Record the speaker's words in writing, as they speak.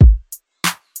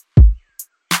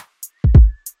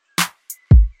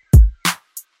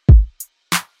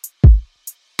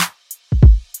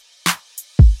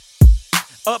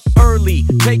Up early,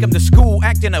 take 'em to school,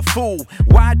 acting a fool.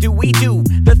 Why do we do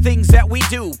the things that we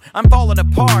do? I'm falling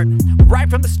apart, right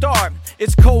from the start.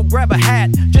 It's cold, grab a hat,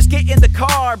 just get in the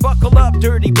car. Buckle up,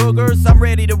 dirty boogers, I'm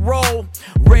ready to roll,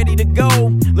 ready to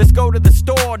go. Let's go to the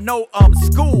store, no,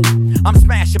 school. I'm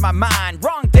smashing my mind,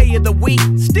 wrong day of the week,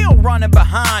 still running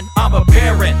behind. I'm a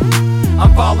parent,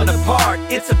 I'm falling apart,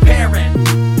 it's apparent.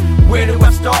 Where do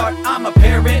I start? I'm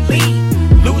apparently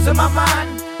losing my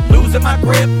mind, losing my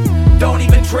grip. Don't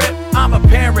even trip, I'm a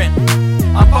parent.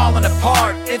 I'm falling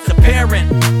apart, it's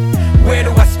apparent. Where do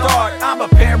I start? I'm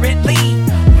apparently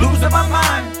losing my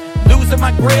mind, losing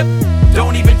my grip.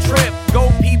 Don't even trip. Go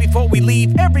pee before we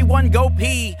leave, everyone go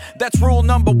pee. That's rule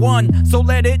number 1, so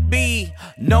let it be.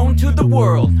 Known to the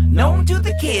world, known to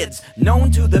the kids, known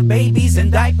to the babies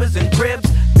in diapers and cribs.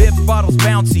 Bib bottles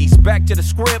bouncies, back to the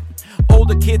script.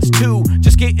 Older kids too,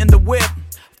 just get in the whip.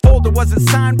 Folder wasn't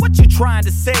signed, what you trying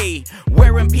to say?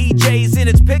 Wearing PJs in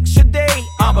its picture day.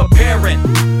 I'm a parent,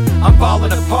 I'm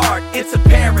falling apart, it's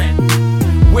apparent.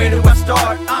 Where do I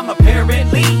start? I'm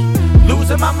apparently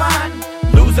losing my mind,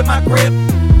 losing my grip.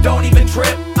 Don't even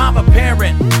trip, I'm a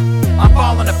parent. I'm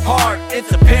falling apart,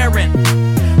 it's apparent.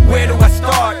 Where do I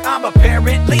start? I'm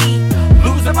apparently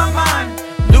losing my mind,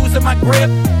 losing my grip.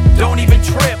 Don't even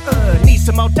trip. Need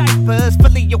some more diapers for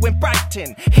Leo and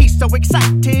Brighton. He's so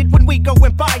excited when we go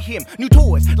and buy him new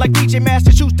toys like DJ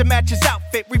Master shoes to match his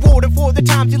outfit. Reward him for the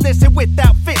times he listened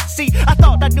without fits. See, I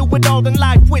thought I knew it all in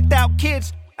life without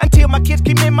kids, until my kids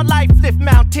came in my life, lift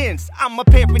mountains. I'm a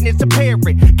parent, it's a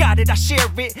parent. Got it, I share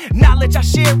it. Knowledge, I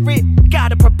share it.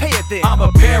 Gotta prepare this. I'm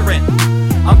a parent,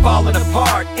 I'm falling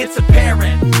apart, it's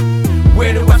apparent.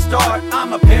 Where do I start?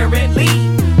 I'm apparently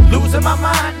losing my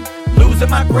mind, losing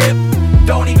my grip.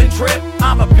 Don't even trip,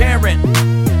 I'm a parent.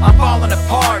 I'm falling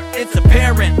apart, it's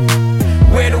apparent.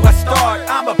 Where do I start?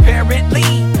 I'm apparently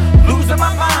losing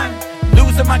my mind,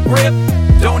 losing my grip.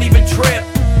 Don't even trip.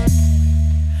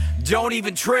 Don't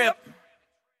even trip.